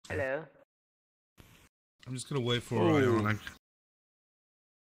Hello. I'm just gonna wait for Ionic.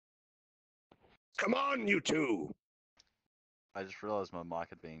 Come on, you two! I just realized my mic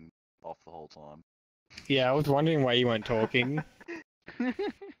had been off the whole time. Yeah, I was wondering why you weren't talking. I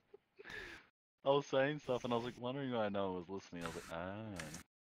was saying stuff and I was like wondering why no one was listening. I was like,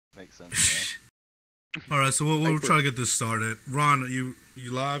 ah, makes sense now. All right, so we'll try to get this started. Ron, you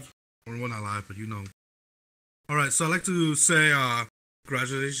live? Or we're not live, but you know. All right, so I'd like to say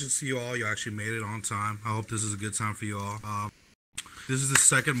congratulations to you all. You actually made it on time. I hope this is a good time for you all. This is the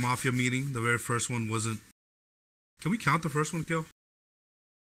second Mafia meeting. The very first one wasn't... Can we count the first one, Gil?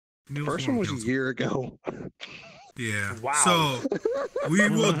 The first one was a year ago. Yeah. Wow. So we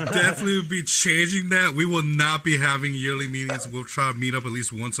will definitely be changing that. We will not be having yearly meetings. We'll try to meet up at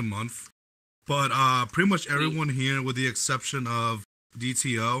least once a month. But pretty much everyone here, with the exception of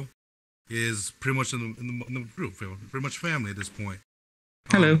DTO, is pretty much in the group. Pretty much family at this point.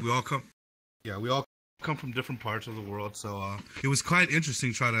 Hello. We all come. Yeah, we all come from different parts of the world. So it was quite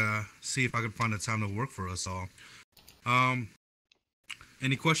interesting trying to see if I could find a time to work for us all.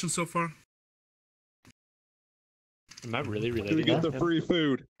 Any questions so far? Am I really related? We get the free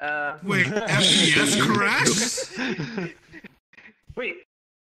food. Wait, FPS crashed? Wait.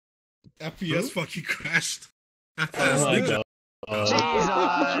 FPS fucking crashed. Oh my god.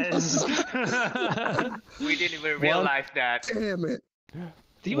 Jesus! We didn't even realize that. Damn it.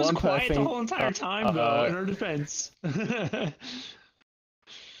 He was One quiet person- the whole entire time, though, in our defense.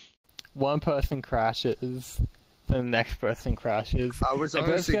 One person crashes, the next person crashes. I was If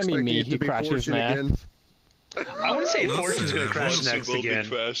it's honestly gonna be expecting me it who to be crashes Fortune next. again. I want to say Listen, Fortune's gonna crash Fortune next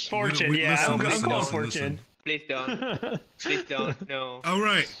again. Fortune, We- yeah, listen, I'm listen, calling listen, Fortune. Please don't. Please don't. No. All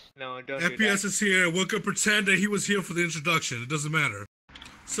right. No, don't FPS do that. is here. We're gonna pretend that he was here for the introduction. It doesn't matter.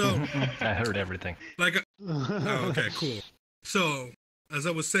 So, I heard everything. like, oh, okay, cool. So, as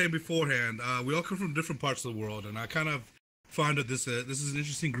I was saying beforehand, we all come from different parts of the world, and I kind of find that this is an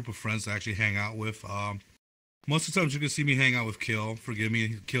interesting group of friends to actually hang out with. Most of the times you can see me hang out with Kill. Forgive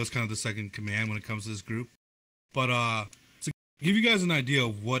me, Kill's kind of the second command when it comes to this group. But to give you guys an idea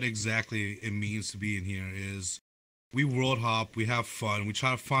of what exactly it means to be in here is, we world hop, we have fun, we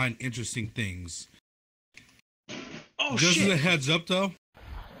try to find interesting things. Oh, Just shit! as a heads up, though.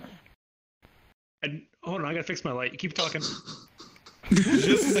 Hold on, I gotta fix my light. Keep talking.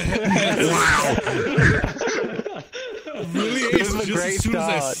 Just as a heads Wow. Really, This is a just great as soon as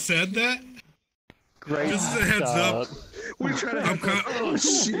I start. said that, Great just as a heads up, start. We're trying to I'm have kind oh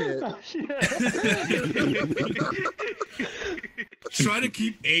shit. try to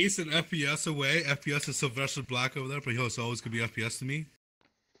keep Ace and FPS away. FPS is Sylvester Black over there, but he's always gonna be FPS to me.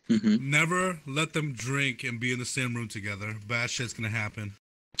 Never let them drink and be in the same room together. Bad shit's gonna happen.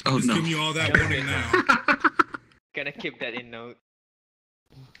 Oh Just no. giving you all that warning now. Gonna keep that in note.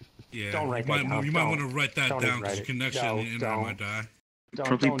 Yeah, Don't write you that might, down. you might Don't. want to write that Don't down even because write your it. connection No, and the internet don't. might die.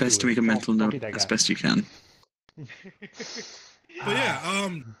 Probably Don't best do to make it. a mental Don't note be that as guy. best you can. But yeah,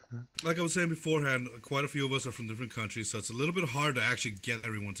 like I was saying beforehand, quite a few of us are from different countries, so it's a little bit hard to actually get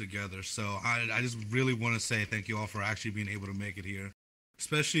everyone together. So I just really want to say thank you all for actually being able to make it here.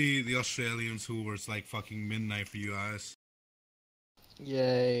 Especially the Australians who were, it's like fucking midnight for you guys.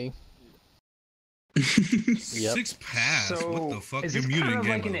 Yay. Yep. 6 pass. So, What the fuck? is You're this muted kind of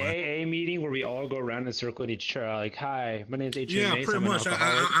again, like by an the way. AA meeting where we all go around in a circle and each like, hi, my name's H. Yeah, pretty much.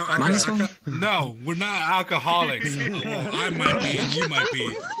 Might as well. No, we're not alcoholics. Well, I might be, and you might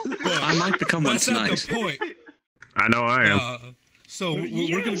be. But I might become one that's not tonight. the point. I know I am. So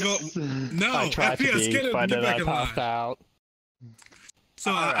we're gonna go. No, I tried to FPS, be, get it. but Get then back I in passed line. out.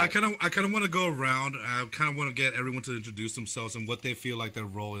 So I kind of want to go around. I kind of want to get everyone to introduce themselves and what they feel like their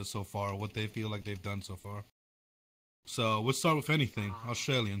role is so far, what they feel like they've done so far. So we'll start with anything.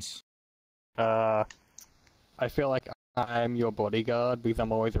 Australians. I feel like I'm your bodyguard because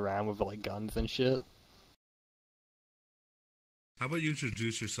I'm always around with like guns and shit. How about you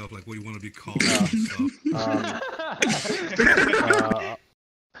introduce yourself, like what you want to be called? and stuff?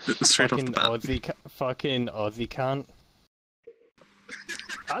 Straight off Fucking the bat. fucking Aussie cunt.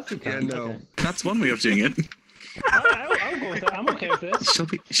 Yeah, no. That's one way of doing it. I'll go with that. I'm okay with this.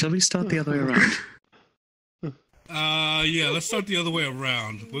 Shall we start the other way around? Yeah, let's start the other way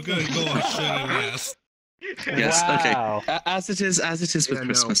around. We're gonna go Australia last. Yes. Wow. Okay. As it is with Yeah, no.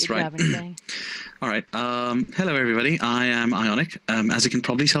 Christmas, Good right? job, anything. All right. Hello, everybody. I am Ionic. As you can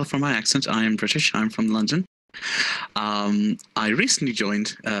probably tell from my accent, I am British. I'm from London. I recently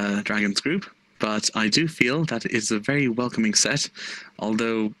joined Dragon's group, but I do feel that it is a very welcoming set.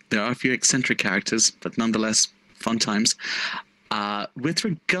 Although there are a few eccentric characters, but nonetheless, fun times. With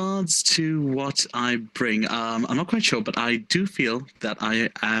regards to what I bring, I'm not quite sure, but I do feel that I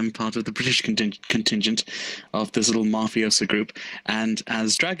am part of the British contingent of this little mafioso group. And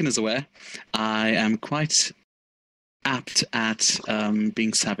as Dragon is aware, I am quite apt at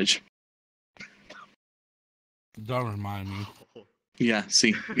being savage. Don't remind me. Yeah,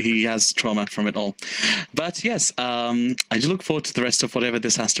 see, he has trauma from it all. But yes, I do look forward to the rest of whatever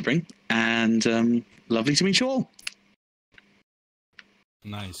this has to bring. And lovely to meet you all.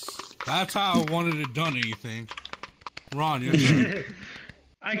 Nice. That's how I wanted it done, anything. Ron, you're turn.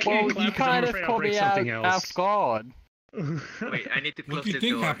 I can't clap you 'cause kind I'm of afraid I'll caught break me something out else. guard. Wait, I need to close What do you the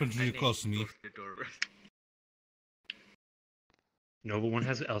think door. happens when I you're need close to me? close the door. No one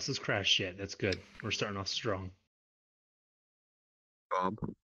else has crashed yet. That's good. We're starting off strong. Bob.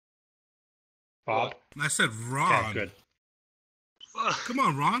 Bob? I said Okay, Ron. good. Come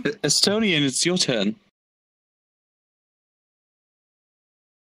on, Ron. Estonian, it's your turn.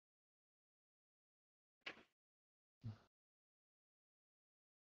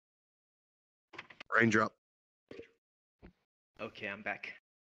 Raindrop. Okay, I'm back.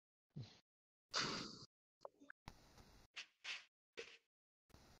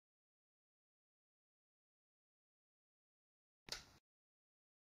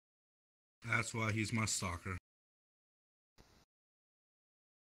 That's why he's my stalker.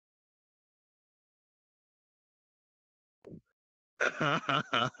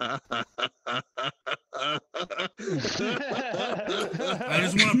 I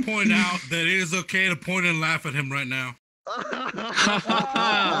just want to point out that it is okay to point and laugh at him right now.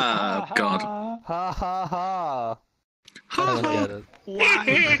 God. Ha ha ha. I don't get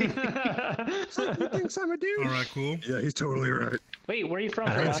it. So he thinks I'm a dude. All right, cool. Yeah, he's totally right. Wait, where are you from,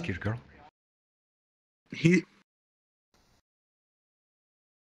 That's Ron? cute, girl. He.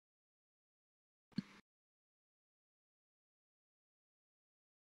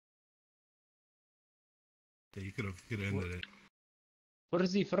 Yeah, you could have ended it. Where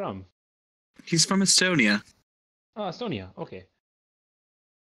is he from? He's from Estonia. Oh, Estonia. Okay.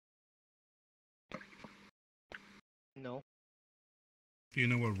 No. Do you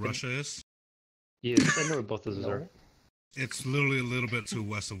know where Russia is? Yes, I know where both of those are. It's literally a little bit to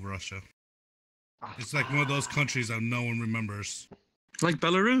west of Russia. It's like one of those countries that no one remembers. Like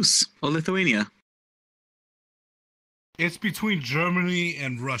Belarus or Lithuania. It's between Germany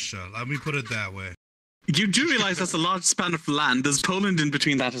and Russia. Let me put it that way. You do realize that's a large span of land. There's Poland in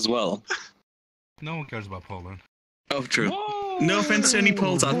between that as well. No one cares about Poland. Oh, true. No offense to any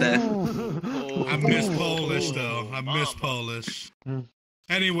Poles out there. I miss Polish, though. I miss Polish.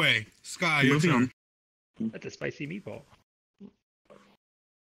 Anyway, Sky, your Moving turn. on. That's a spicy meatball.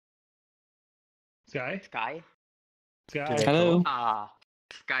 Sky? Sky? Sky? Hello. Ah,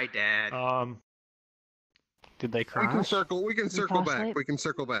 Sky Dad. Did they We crash? can circle. We can circle flashlight? back. We can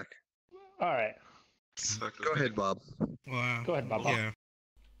circle back. Alright. Go ahead, Bob. Well, Go ahead, Bob.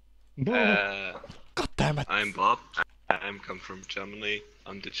 yeah. God damn it. I'm Bob. I'm come from Germany.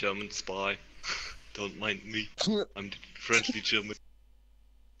 I'm the German spy. Don't mind me. I'm the friendly German.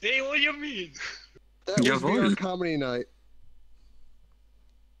 Hey, what do you mean? That was Jawohl. our comedy night.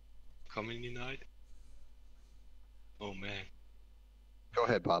 Comedy night? Oh man. Go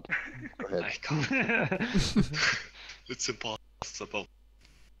ahead, Bob. Go ahead. I can't. It's impossible.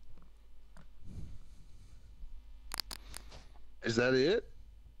 Is that it?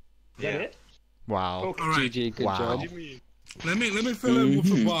 Is that it? Wow. Okay. All right. GG, good Wow. job. What do you mean? Let me fill in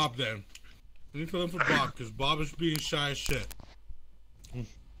for Bob then. Let me fill in for Bob because Bob is being shy as shit.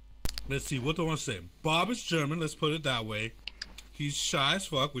 Let's see, what do I want to say? Bob is German, let's put it that way. He's shy as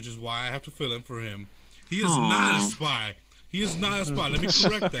fuck, which is why I have to fill in for him. He is not a spy. He is not a spy. Let me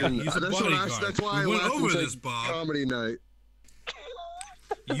correct that. He's a bodyguard. That's why I we went laughed and over said this, Bob. comedy night.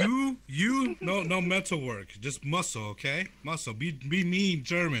 No mental work, just muscle, okay? Muscle. Be mean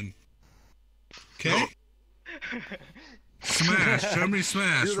German. Okay? Smash, Germany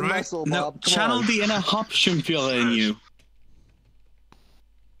smash, You're the right? muscle, No, Bob. Come channel on. the inner Hauptschirmführer in you.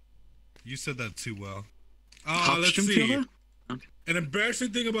 You said that too well. Let's see. Hauptschirmführer? An embarrassing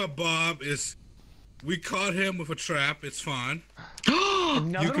thing about Bob is we caught him with a trap. It's fine.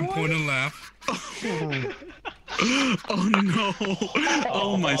 You can point and laugh. Oh no!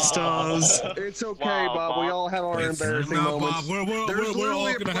 Oh my stars! It's okay, Wow, Bob. We Bob. all have our embarrassing No, moments. Bob, we're There's all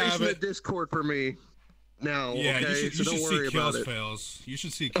literally a gonna place have in the it. Discord for me now. Yeah, Okay, you so should don't worry see about kills it. fails. You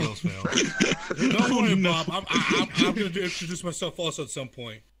should see kills fails. Don't worry, Bob. I'm gonna introduce myself also at some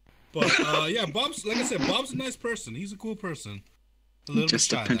point. But yeah, Bob's like I said, Bob's a nice person. He's a cool person. A little Just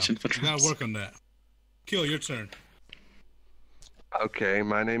bit a shy penchant though. for You gotta traps. work on that. Kill, your turn. Okay,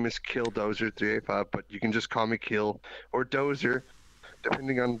 my name is Killdozer385, but you can just call me Kill or Dozer,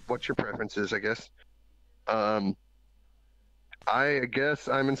 depending on what your preference is, I guess. I guess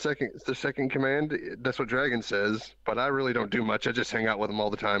I'm in the second command. That's what Dragon says, but I really don't do much. I just hang out with them all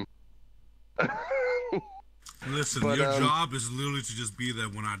the time. Listen, But, your job is literally to just be there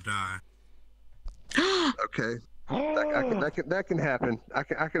when I die. Okay, that can happen. I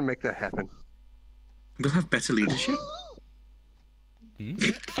can make that happen. We'll have better leadership.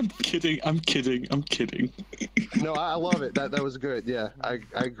 I'm kidding. No, I love it. That was good. Yeah, I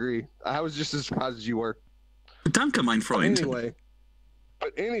agree. I was just as surprised as you were. Danke, mein Freund.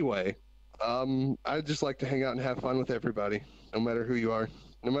 Anyway, I just like to hang out and have fun with everybody, no matter who you are,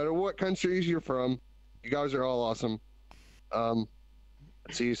 no matter what countries you're from. You guys are all awesome.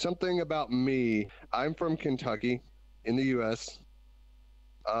 See, something about me. I'm from Kentucky, in the U.S.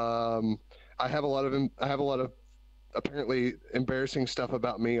 I have a lot of apparently embarrassing stuff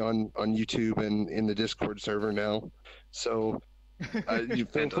about me on YouTube and in the Discord server now. So you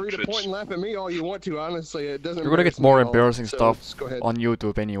feel free to point and laugh at me all you want to. Honestly, it doesn't. You're gonna get more embarrassing stuff go ahead. on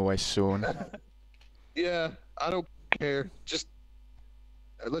YouTube anyway soon. Yeah, I don't care. Just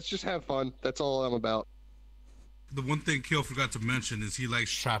let's just have fun. That's all I'm about. The one thing Kill forgot to mention is he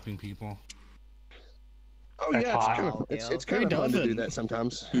likes trapping people. Oh yeah, it's kind of fun to do that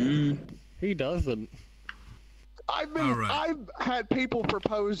sometimes. He doesn't. I've had people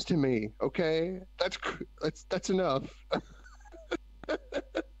propose to me. Okay, that's enough.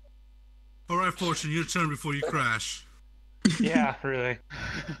 All right, Fortune, your turn before you crash. Yeah, really.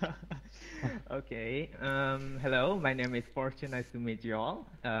 Okay. Hello, my name is Fortune. Nice to meet you all.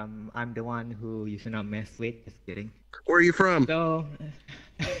 I'm the one who you should not mess with. Just kidding. Where are you from? So,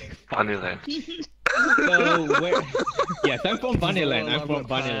 Bunnyland. Yes, I'm from Bunnyland. I'm from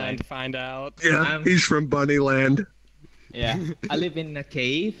Bunnyland. Find out. Yeah, he's from Bunnyland. Yeah, I live in a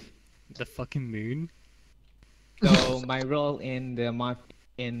cave. The fucking moon. So my role in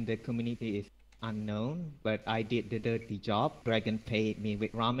the community is unknown, but I did the dirty job. Dragon paid me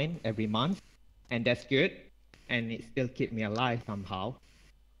with ramen every month, and that's good. And it still kept me alive somehow.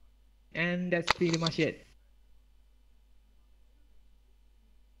 And that's pretty much it.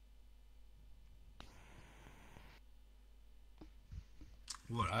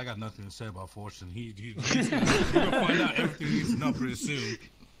 What? I got nothing to say about Fortune. He's gonna find out everything he needs to know pretty soon.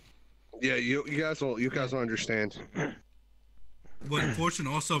 Yeah, you guys will understand. But Fortune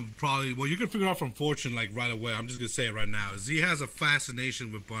also probably, well, you can figure out from Fortune like right away. I'm just gonna say it right now. Is he has a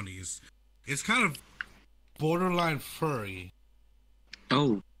fascination with bunnies. It's kind of borderline furry.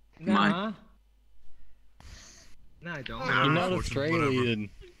 Oh, Nah. No, I don't. You're not Australian.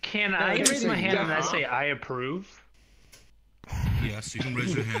 Can I raise my hand and I say I approve? Yes, you can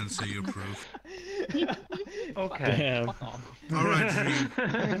raise your hand and say you approve. Okay. Damn. All right,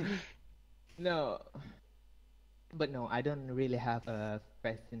 Jimmy. No. But no, I don't really have a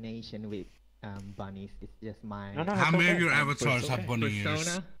fascination with bunnies. It's just my How many of your avatars have bunny ears?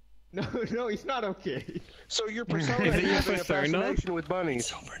 persona. No, it's not okay. So your persona is having a fascination with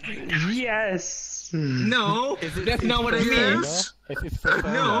bunnies. Yes. No, that's not what I mean.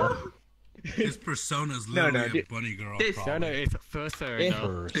 No. His persona is literally a bunny girl. No, it's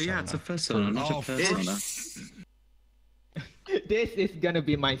persona. yeah, it's a persona, not a persona. This is gonna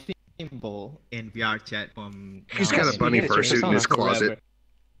be my symbol in VR chat from. He's got a bunny fursuit in his closet.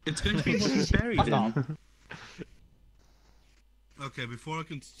 It's going to be what he's buried in. Okay, before I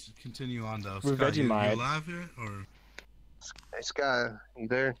can continue on though, We're Scott, you Vegemite. alive here or? Hey Sky, you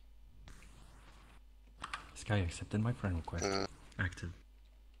there? Sky accepted my friend request. Active.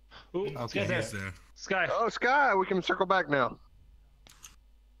 Ooh, Okay, he's there. Sky. Oh, Sky, we can circle back now.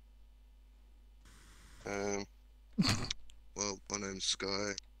 Well, my name's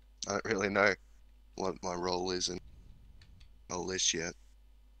Sky. I don't really know what my role is in all this yet.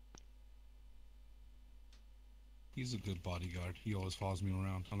 He's a good bodyguard. He always follows me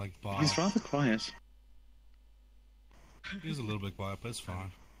around. I like Bob. He's rather quiet. He's a little bit quiet, but it's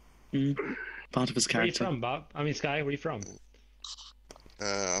fine. Part of his Where are you character. from, Bob? I mean, Sky, where are you from?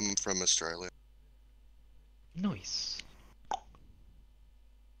 I'm from Australia. Nice.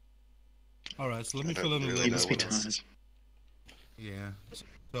 All right, so let me I fill in don't a really little Must bit. be tired. Yeah.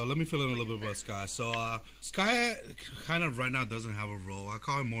 So let me fill in a little bit about Sky. So Sky kind of right now doesn't have a role. I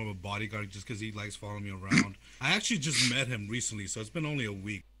call him more of a bodyguard just because he likes following me around. I actually just met him recently, so it's been only a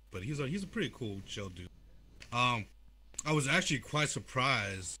week, but he's a pretty cool, chill dude. I was actually quite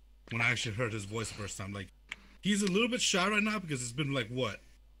surprised when I actually heard his voice the first time. Like, he's a little bit shy right now because it's been like what,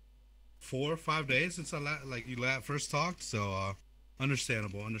 4 or 5 days since you first talked. So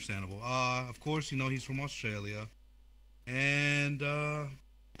understandable. Of course, you know he's from Australia. And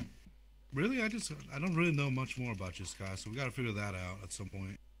really, I don't really know much more about you, Sky. So we got to figure that out at some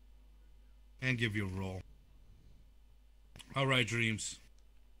point, and give you a role. All right, Dreams,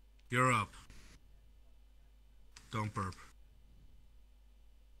 you're up. Don't burp.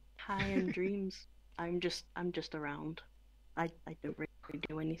 Hi, I'm Dreams. I'm just around. I don't really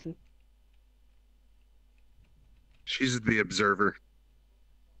do anything. She's the observer.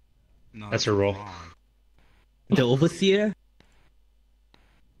 No, That's her role. The overseer?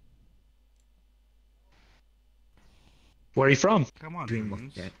 Where are you from? Come on,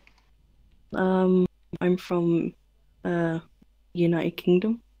 Dreams. I'm from United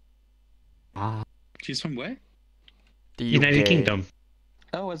Kingdom. She's from where? The United UK. Kingdom.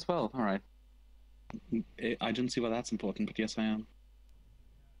 Oh, as well. All right. I don't see why that's important, but yes, I am.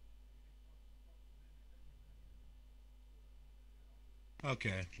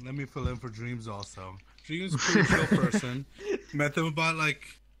 Okay, let me fill in for Dreams also. Dreams is a pretty chill person. Met them about like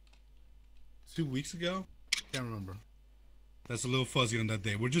 2 weeks ago. Can't remember. That's a little fuzzy on that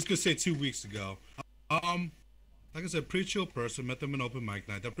day. We're just gonna say 2 weeks ago. Like I said, pretty chill person. Met them in open mic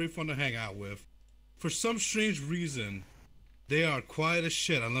night. They're pretty fun to hang out with. For some strange reason, they are quiet as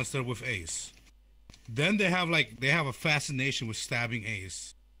shit unless they're with Ace. Then they have a fascination with stabbing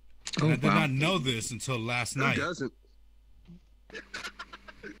Ace. And I did not know this until last night. Who doesn't?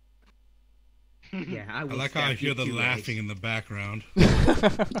 Yeah, I like how I hear the laughing in the background.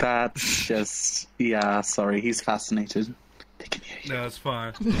 That's just, yeah, sorry, he's fascinated. No, it's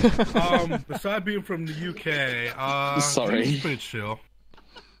fine. Besides being from the UK, Sorry. he's pretty chill.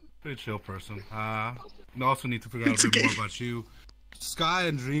 Pretty chill person. We also need to figure out a bit more about you. Sky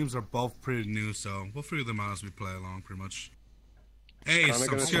and Dreams are both pretty new, so we'll figure them out as we play along, pretty much. Ace,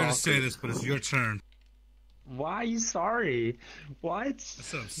 I'm scared to say this, but it's your turn. Why are you sorry? What?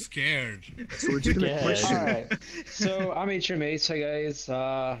 So I'm scared. It's a legitimate question. Alright. So I'm HMH, hi guys.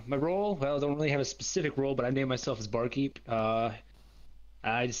 My role, well, I don't really have a specific role, but I named myself as Barkeep. I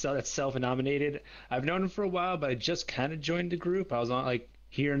just saw that self-nominated. I've known him for a while, but I just kind of joined the group. I was on like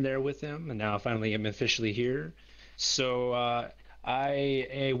here and there with him, and now finally I'm officially here. So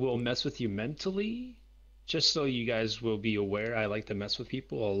I will mess with you mentally, just so you guys will be aware. I like to mess with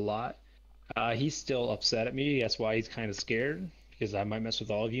people a lot. He's still upset at me. That's why he's kind of scared, because I might mess with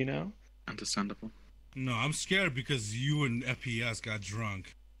all of you now. Understandable. No, I'm scared because you and FPS got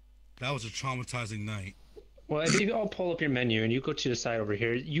drunk. That was a traumatizing night. Well, if you all pull up your menu and you go to the side over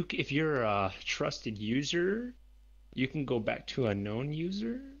here, if you're a trusted user, you can go back to a known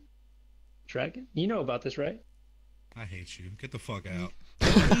user. Dragon? You know about this, right? I hate you. Get the fuck out.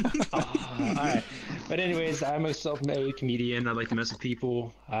 Alright. But anyways, I'm a self-made comedian. I like to mess with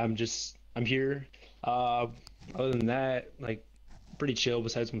people. I'm here. Other than that, like, pretty chill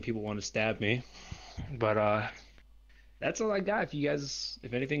besides when people want to stab me. But that's all I got.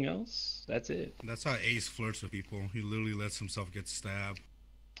 If anything else, that's it. That's how Ace flirts with people. He literally lets himself get stabbed.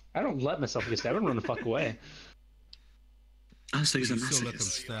 I don't let myself get stabbed. I run the fuck away. I You still let them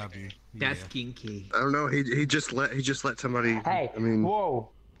stab you. That's kinky. I don't know. He just let somebody. Hey, I mean, whoa,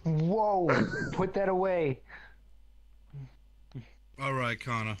 put that away. All right,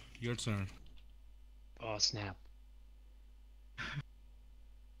 Connor, your turn. Oh snap!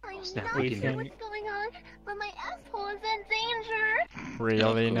 I'm Snap, not what do you sure think? what's going on, but my asshole is in danger.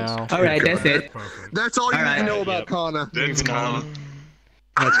 Really now? Alright, that's it. Perfect. that's all you need to know about Yep. Kana. That's Connor.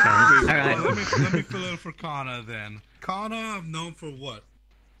 That's kind Alright. Let me fill in for Kana then. Kana, I've known for what?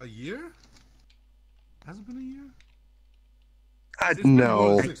 A year? Has it been a year? It's been more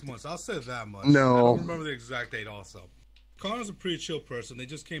No. than 6 months. I'll say that much. No. I don't remember the exact date also. Connor's a pretty chill person. They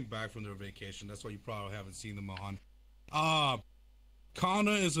just came back from their vacation. That's why you probably haven't seen them on.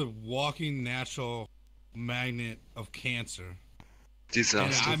 Connor is a walking natural magnet of cancer.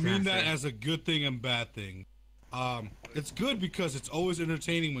 Disaster. And I mean that as a good thing and bad thing. It's good because it's always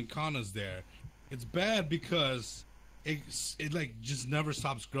entertaining when Connor's there. It's bad because it like just never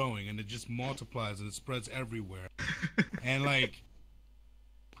stops growing and it just multiplies and it spreads everywhere. And like,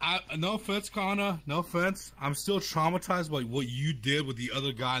 no offense, Connor, no offense. I'm still traumatized by what you did with the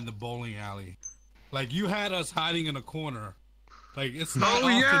other guy in the bowling alley. Like, you had us hiding in a corner. Like, it's not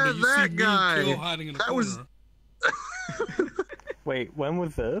often that you see me and Kill hiding in a corner. Wait, when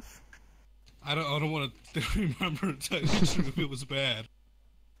was this? I don't want to remember to tell you the truth. It was bad.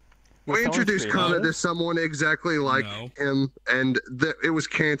 We introduced Kana to someone exactly like him, and it was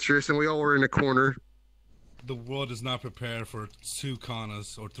cancerous, and we all were in a corner. The world is not prepared for 2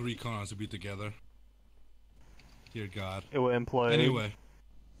 Kanas or 3 Kanas to be together. Dear God. It will implode. Anyway.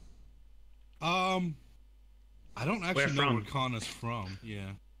 I don't actually Where know from? where Kana's from. Yeah.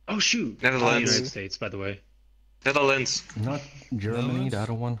 Oh shoot! Netherlands. United States, by the way. Netherlands. Not Germany, the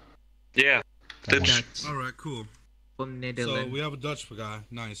other one. Yeah. Dutch. All right, cool. From So Netherlands. we have a Dutch guy.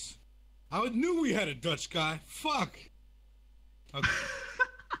 Nice. I knew we had a Dutch guy. Fuck. Okay.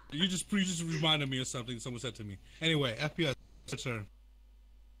 you just reminded me of something someone said to me. Anyway, FPS. Turn.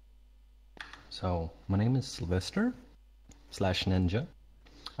 So, my name is Sylvester /Ninja.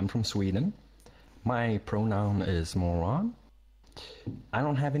 I'm from Sweden. My pronoun is moron. I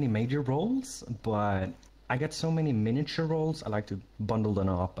don't have any major roles, but I get so many miniature roles, I like to bundle them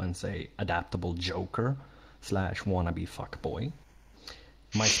up and say adaptable joker /wannabe fuckboy.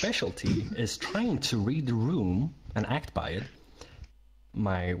 My specialty is trying to read the room and act by it.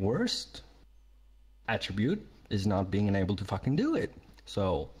 My worst attribute is not being able to fucking do it.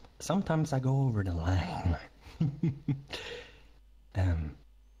 So sometimes I go over the line.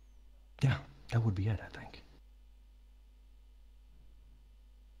 Yeah, that would be it, I think.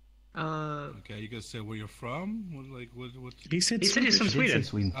 Okay, you guys say where you're from? What? He said He said he's from Sweden.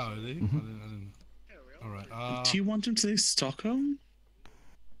 Oh, is he? Mm-hmm. I didn't. All right. Do you want him to say Stockholm?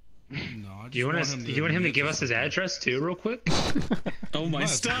 No. I Do you want him to give us his address too, real quick? Oh my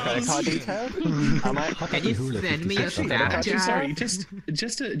stars! Credit card details? Can you send me a Snapchat? Sorry,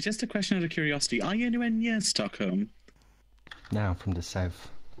 just a question out of curiosity. Are you anywhere near Stockholm? Now from the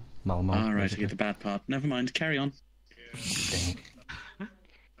south, Malmo. All right, I get the bad part. Never mind. Carry on.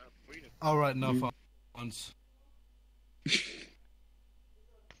 All right, enough.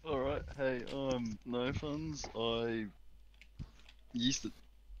 Alright, hey, no funds. I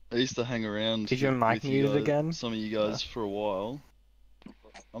used to hang around Is your mic with you muted guys, again? some of you guys for a while.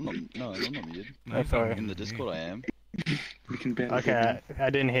 I'm not muted. Oh, sorry. In the Discord I am. We can barely Okay, I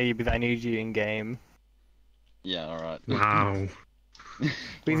didn't hear you because I need you in game. Yeah, alright. Wow.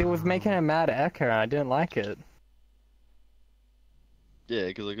 Because it was making a mad echo and I didn't like it. Yeah,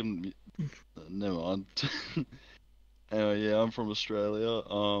 because I couldn't. Never mind. Anyway, yeah, I'm from Australia.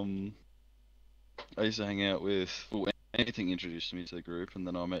 I used to hang out with. Well, anything introduced me to the group, and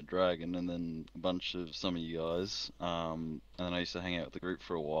then I met Dragon, and then a bunch of some of you guys. And then I used to hang out with the group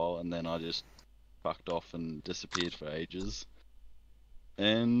for a while, and then I just fucked off and disappeared for ages.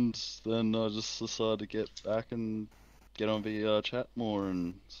 And then I just decided to get back and get on VR chat more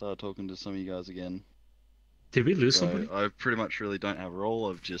and start talking to some of you guys again. Did we lose So somebody? I pretty much really don't have a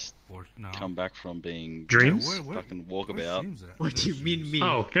role. I've just come back from being Dreams? fucking walkabout. What do you mean me?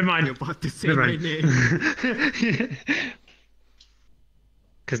 Oh, never mind. You're about to say Never my mind. name.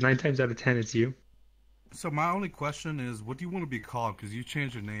 Because 9 times out of 10 it's you. So my only question is, what do you want to be called? Because you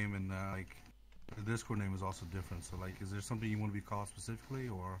changed your name, and the Discord name is also different. So is there something you want to be called specifically,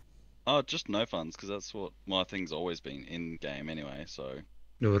 or? Oh, just no funds, because that's what my thing's always been in game anyway. So.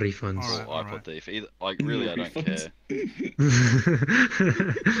 No refunds. Or iPod thief. Either, really, I don't care.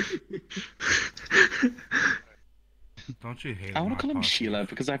 Don't you hate? I want to call him Sheila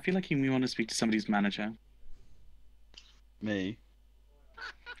because I feel like he may want to speak to somebody's manager. Me?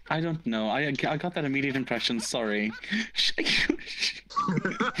 I don't know. I got that immediate impression. Sorry. You're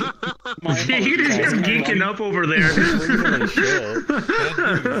just geeking up over there. That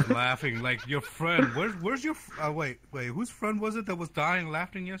dude is laughing like your friend. Where's your? Wait. Whose friend was it that was dying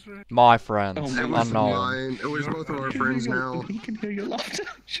laughing yesterday? My friend. It was Unknown. mine. It was both of our friends now. He can hear your laughter.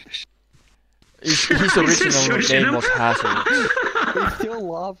 His original name was Hazard. We still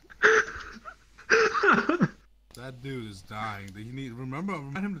love. That dude is dying.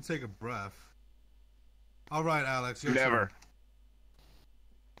 Remind him to take a breath. All right, Alex. Your Never. turn.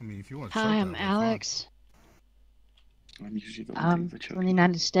 I mean, if you want. Hi, I'm Alex. I'm usually the one From the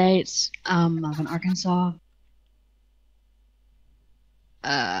United States. I'm in Arkansas.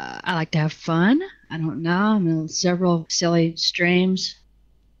 I like to have fun. I don't know. I'm in several silly streams.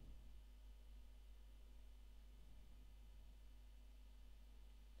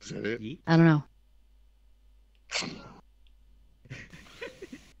 Is that it? I don't know.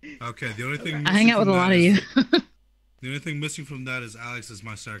 Okay, the only thing I hang out with a lot of you. The only thing missing from that is Alex is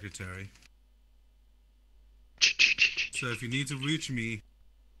my secretary. So if you need to reach me,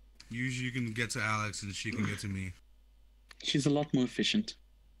 usually you can get to Alex and she can get to me. She's a lot more efficient.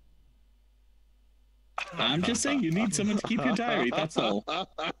 I'm just saying, you need someone to keep your diary, that's all.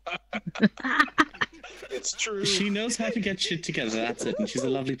 It's true. She knows how to get shit together, that's it, and she's a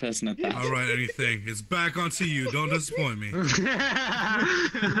lovely person at that. All right, anything. It's back onto you. Don't disappoint me.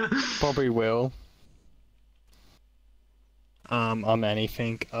 Probably will. I'm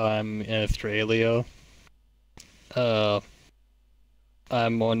anything. I'm in Australia. I'm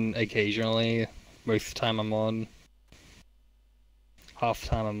on occasionally. Most of the time I'm on. Half the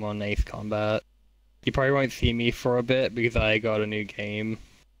time I'm on Ace Combat. You probably won't see me for a bit because I got a new game.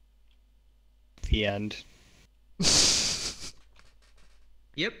 The end.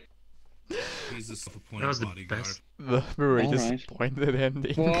 Yep. He's a self-appointed That was the bodyguard. best. The very Alright. disappointed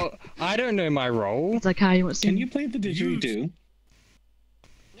ending. Well, I don't know my role. It's like how you want to Can you play the didgeridoo?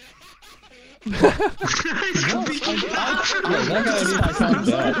 That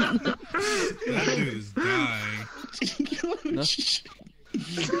dude is dying.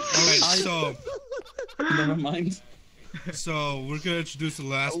 Alright, so Never mind. So we're gonna introduce the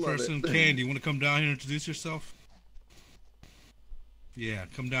last person. Kane, do you want to come down here and introduce yourself? Yeah,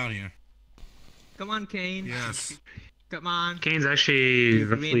 come down here. Come on, Kane. Yes. Come on. Kane's actually You green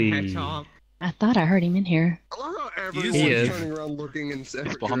roughly. hedgehog. I thought I heard him in here. I love how He everyone's is. turning around looking in separate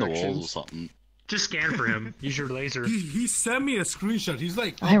He's behind the directions. walls or something. Just scan for him. Use your laser. He sent me a screenshot. He's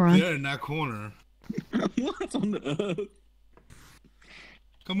like Hi, up Ron. there in that corner. What on earth?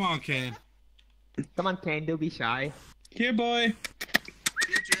 Come on, Kane. Come on, Kane. Don't be shy. Here, boy.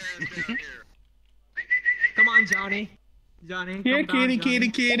 Come on, Johnny. Johnny. Here, come down, kitty, Johnny.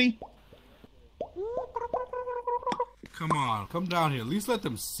 kitty. Come on, come down here. At least let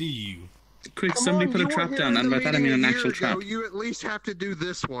them see you. Quick, Come somebody on, put a you were trap here down, in and the by that I meeting mean a an year actual ago. trap. You at least have to do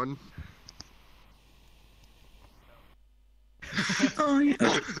this one. Oh,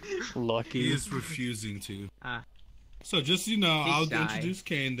 yeah. Lucky. He is refusing to. Ah. So just so you know, He's I'll shy. introduce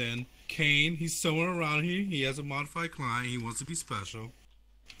Kane then. Kane, he's somewhere around here. He has a modified client. He wants to be special.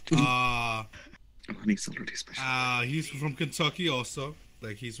 Oh, he's already special. He's from Kentucky also.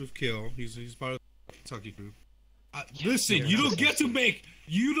 Like he's with Kill. He's part of the Kentucky group. Listen, you don't get to make.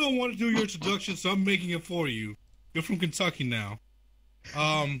 You don't want to do your introduction, so I'm making it for you. You're from Kentucky now.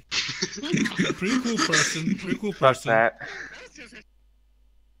 Pretty cool person. Pretty cool person. that.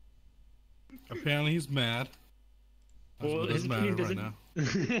 Apparently he's mad. Well, He's his mad opinion right doesn't. now.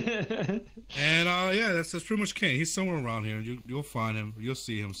 And yeah, that's pretty much Kane. He's somewhere around here. You'll find him. You'll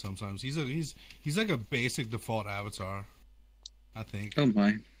see him sometimes. He's like a basic default avatar, I think. Oh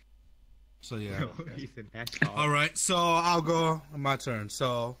my. So yeah. He's an hedgehog. All right, so I'll go. My turn.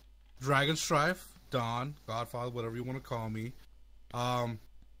 So, Dragon Strife, Don, Godfather, whatever you want to call me.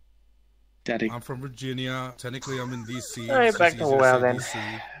 Daddy. I'm from Virginia. Technically, I'm in DC. All right, It's back just to easier WoW say then.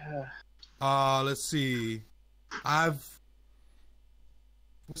 DC. Let's see.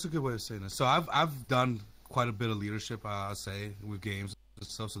 What's a good way of saying this? So I've done quite a bit of leadership, I say, with games and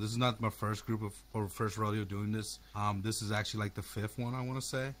stuff. So this is not my first group or first rodeo doing this. This is actually like the 5th one, I want to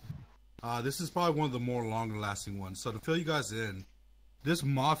say. This is probably one of the more longer lasting ones. So to fill you guys in, this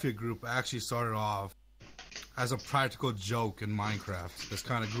mafia group actually started off as a practical joke in Minecraft. This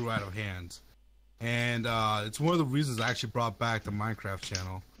kind of grew out of hand. And it's one of the reasons I actually brought back the Minecraft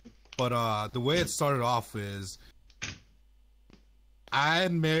channel. But the way it started off is I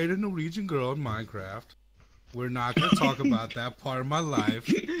had married a Norwegian girl in Minecraft. We're not going to talk about that part of my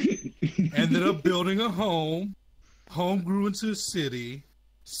life. Ended up building a home. Home grew into a city.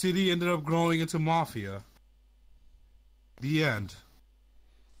 City ended up growing into mafia. The end.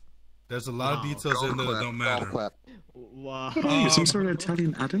 There's a lot of details in there that don't matter. Wow. Oh, some sort of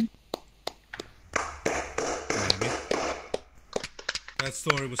Italian Adam? Maybe. That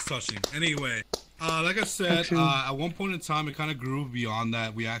story was touching. Anyway, like I said, at one point in time, it kind of grew beyond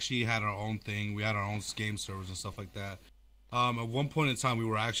that. We actually had our own thing. We had our own game servers and stuff like that. At one point in time, we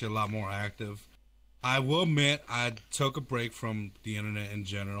were actually a lot more active. I will admit, I took a break from the internet in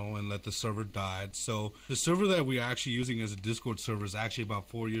general and let the server die. So the server that we're actually using as a Discord server is actually about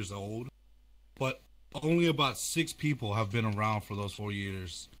 4 years old. But only about 6 people have been around for those 4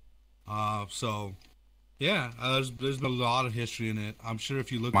 years. So... yeah, there's been a lot of history in it. I'm sure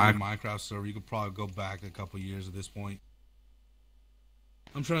if you look at the Minecraft server, you could probably go back a couple years at this point.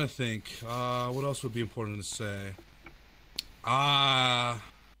 I'm trying to think. What else would be important to say? I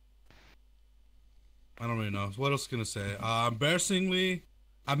don't really know. What else can I say? Embarrassingly,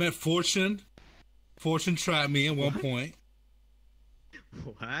 I met Fortune. Fortune tried me at one point.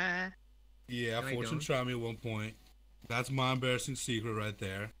 What? Yeah, No, I Fortune don't. tried me at one point. That's my embarrassing secret right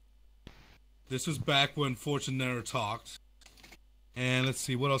there. This was back when Fortune never talked. And let's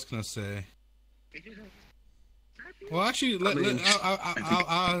see, what else can I say? Well, actually,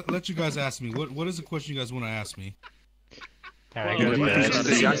 I'll let you guys ask me. What is the question you guys want to ask me? I have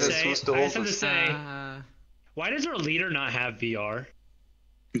to say, why does our leader not have VR?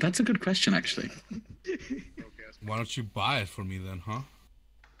 That's a good question, actually. Why don't you buy it for me then, huh?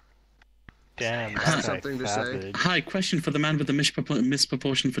 Damn, That's something to say. Hi, question for the man with the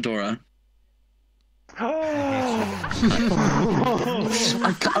misproportioned fedora. I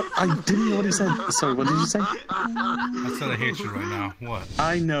didn't know what he said. Sorry, what did you say? I said I hate you right now. What?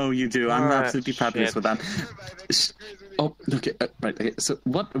 I know you do. I'm absolutely fabulous shit. with that. Oh, okay, right. Okay. So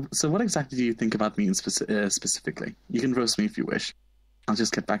what exactly do you think about me specifically? You can roast me if you wish. I'll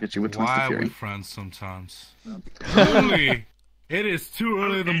just get back at you with Twisted Why are Fury. we friends sometimes? Literally, it is too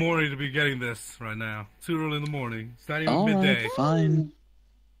early in the morning to be getting this right now. Too early in the morning. It's not even All midday. right, fine.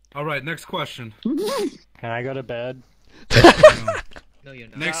 All right, next question. Can I go to bed? No, you're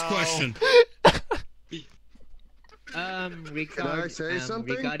not. Next question. Can I say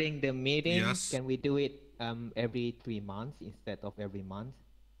something? Regarding the meeting, Yes. can we do it every 3 months instead of every month?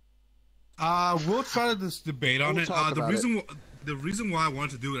 We'll try to this debate on We'll it. talk about The reason why I want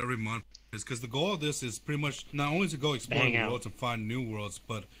to do it every month is because the goal of this is pretty much not only to go explore Hang the out. worlds and find new worlds,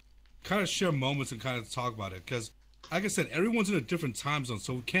 but kind of share moments and kind of talk about it. Because, like I said, everyone's in a different time zone,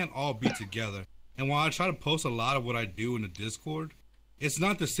 so we can't all be together. And while I try to post a lot of what I do in the Discord, it's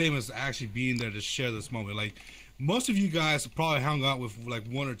not the same as actually being there to share this moment. Like, most of you guys probably hung out with like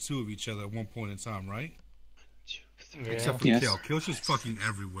one or two of each other at one point in time, right? Except for Yes. Kale. Kale's just fucking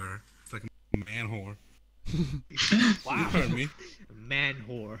everywhere. It's like a man whore. Wow. You heard me. Man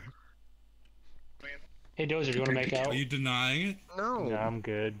whore. Hey, Dozer, do you want to make out? Are you denying it? No. No, I'm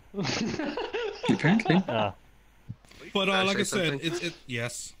good. Apparently. But Can I like I say said, something? it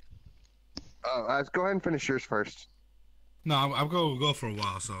yes. Go ahead and finish yours first. No, I'll go for a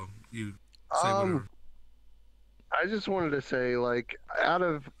while. So you say whatever. I just wanted to say, like, I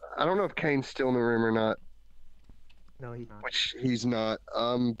don't know if Kane's still in the room or not, No, he's not. which he's not.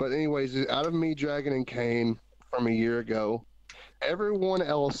 But anyways, out of me, Dragon, and Kane from a year ago, everyone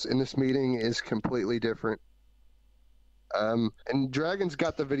else in this meeting is completely different. And Dragon's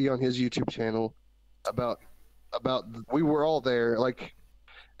got the video on his YouTube channel about we were all there. Like,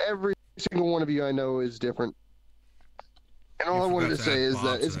 every single one of you I know is different. And all I wanted to say is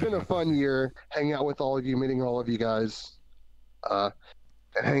that it's been a fun year hanging out with all of you, meeting all of you guys, and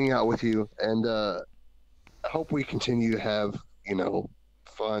hanging out with you. And I hope we continue to have,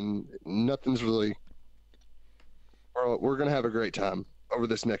 fun. Nothing's really. We're gonna have a great time over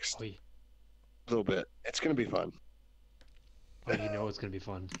this next little bit. It's gonna be fun. Oh, you know it's gonna be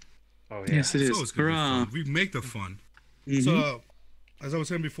fun. Oh yeah. Yes, it It's is. always gonna be Hurrah. fun. We make the fun. Mhm. So, as I was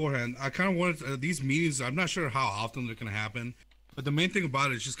saying beforehand, I kind of wanted these meetings. I'm not sure how often they're gonna happen, but the main thing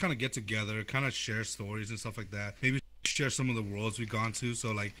about it is just kind of get together, kind of share stories and stuff like that. Maybe share some of the worlds we've gone to.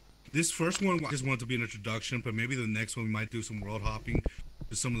 So, like this first one, I just wanted to be an introduction, but maybe the next one we might do some world hopping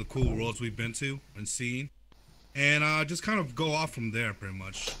to some of the cool worlds we've been to and seen, and just kind of go off from there, pretty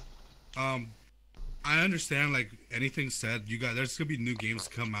much. I understand, like anything said, you guys, there's gonna be new games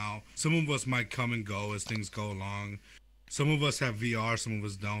to come out. Some of us might come and go as things go along. Some of us have VR, some of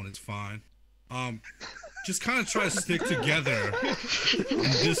us don't. It's fine. Just kind of try to stick together in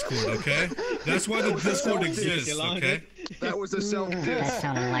Discord, okay? That's why the Discord exists, okay? That was a self-diss. That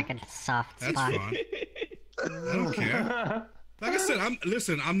sounded like a soft That's spot. fine. I don't care. Like I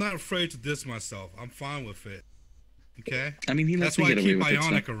said, I'm not afraid to diss myself. I'm fine with it. Okay? I mean, he lets That's me why I get away keep with it, so-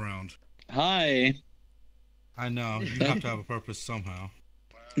 Ionic around. Hi. I know. You have to have a purpose somehow.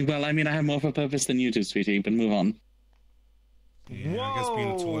 Well, I mean, I have more of a purpose than you do, sweetie, but move on. Yeah, I guess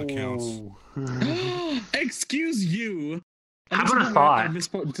being a toy counts. Excuse you. How about a thought?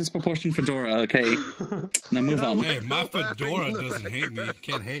 Disproportionate fedora, okay. Now move on. Hey, my fedora doesn't hate me.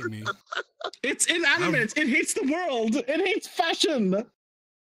 Can't hate me. It's inanimate. It hates the world. It hates fashion.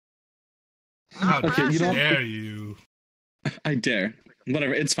 How Okay, you know- dare you? I dare.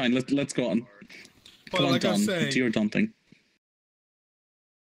 Whatever. It's fine. Let's go on. But Come on, like I was Don. saying, Do your Don thing.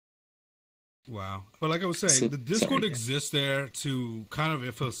 wow. But like I was saying, So- the Discord sorry. exists there to kind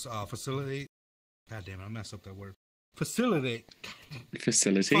of facilitate. God damn it, I messed up that word. Facilitate.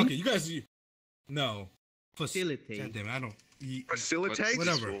 Facility. Fuck it, you guys. No. Facilitate. God damn it, I don't. Facilitate?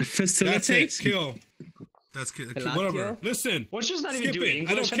 Whatever. Facilitate. That's it. Kill. That's kill. Whatever. Listen. Let's just not even Skip do it.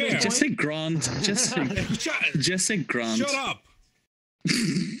 I don't English at this care. Just say Grant. Just say Grant. Shut up.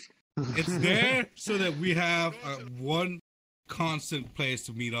 It's there so that we have one constant place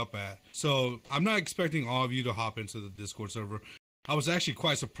to meet up at. So I'm not expecting all of you to hop into the Discord server. I was actually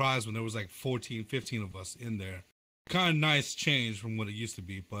quite surprised when there was like 14, 15 of us in there. Kind of nice change from what it used to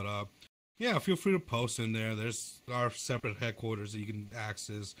be. But yeah, feel free to post in there. There's our separate headquarters that you can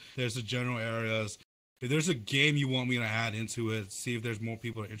access. There's the general areas. If there's a game you want me to add into it, see if there's more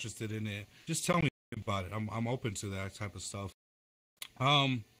people are interested in it, just tell me about it. I'm open to that type of stuff.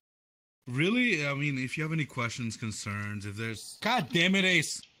 Really, I mean, if you have any questions, concerns, if there's... God damn it,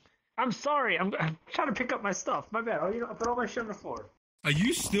 Ace! I'm sorry. I'm trying to pick up my stuff. My bad. Oh, I put all my shit on the floor. Are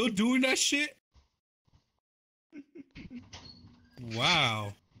you still doing that shit?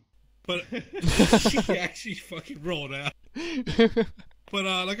 Wow. But she actually fucking rolled out. But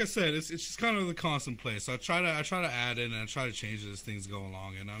like I said, it's just kind of the constant play. So I try to add in and I try to change it as things go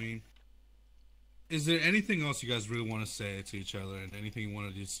along. And I mean, is there anything else you guys really want to say to each other, and anything you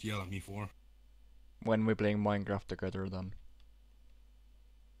want to just yell at me for? When we're playing Minecraft together, then.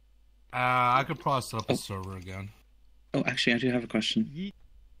 I could probably set up a server again. Oh, actually, I do have a question.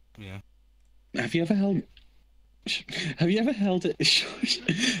 Yeah. Have you ever held? Have you ever held?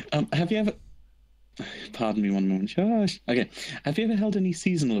 Have you ever? Pardon me one moment. Shush. Okay. Have you ever held any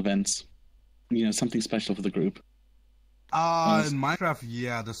seasonal events? You know, something special for the group. In Minecraft,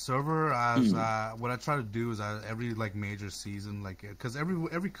 yeah, the server. What I try to do is every like major season, like because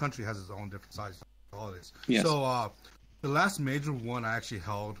every country has its own different size holidays. Yes. So the last major one I actually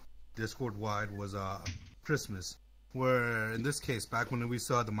held Discord wide was Christmas, where in this case, back when we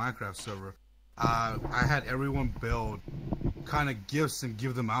still had the Minecraft server, I had everyone build kind of gifts and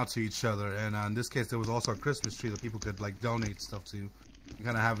give them out to each other, and in this case, there was also a Christmas tree that people could like donate stuff to. You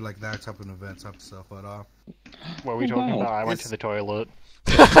kind of have like that type of event type of stuff, but what are we talking about? I went to the toilet.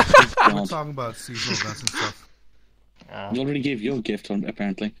 We're talking about seasonal events and stuff. You already gave your gift,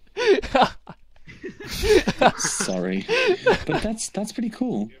 apparently. Sorry, but that's pretty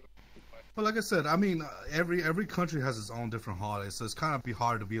cool. But like I said, I mean, every country has its own different holidays, so it's kind of be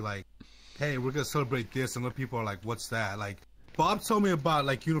hard to be like, hey, we're gonna celebrate this, and other people are like, what's that? Like, Bob told me about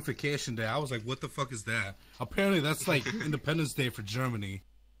like Unification Day. I was like, what the fuck is that? Apparently, that's like Independence Day for Germany.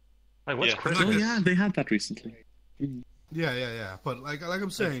 Like, what's Christmas? Oh yeah, they had that recently. Yeah. But like I'm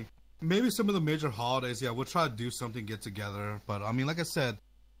saying, maybe some of the major holidays, yeah, we'll try to do something, get together. But I mean, like I said,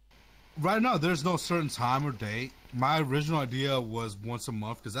 right now there's no certain time or date. My original idea was once a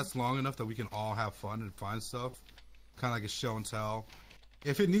month because that's long enough that we can all have fun and find stuff, kind of like a show and tell.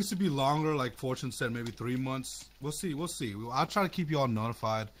 If it needs to be longer, like Fortune said, maybe 3 months. We'll see. I'll try to keep you all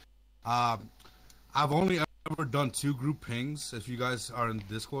notified. I've only ever done 2 group pings if you guys are in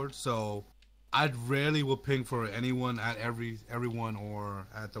Discord, so I rarely will ping for anyone at everyone or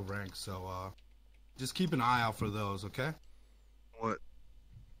at the rank. So just keep an eye out for those, okay? What?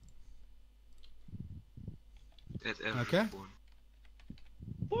 Okay.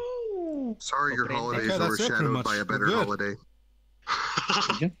 Woo! Sorry, your holiday is Okay, that's it, pretty overshadowed much. by a We're better good. holiday.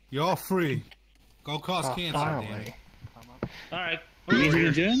 You're all free. Go cause cancer, finally. All right. Meeting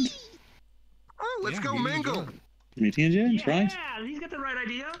adjourned. Oh, let's go mingle. Meeting adjourned, right? Yeah, he's got the right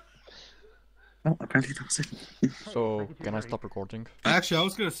idea. Oh, apparently that's it. So, can I stop recording? Actually, I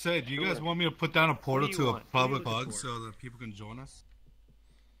was gonna say, do you guys want me to put down a portal to a public hug so that people can join us?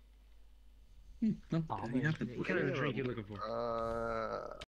 No, What kind of drink you looking for?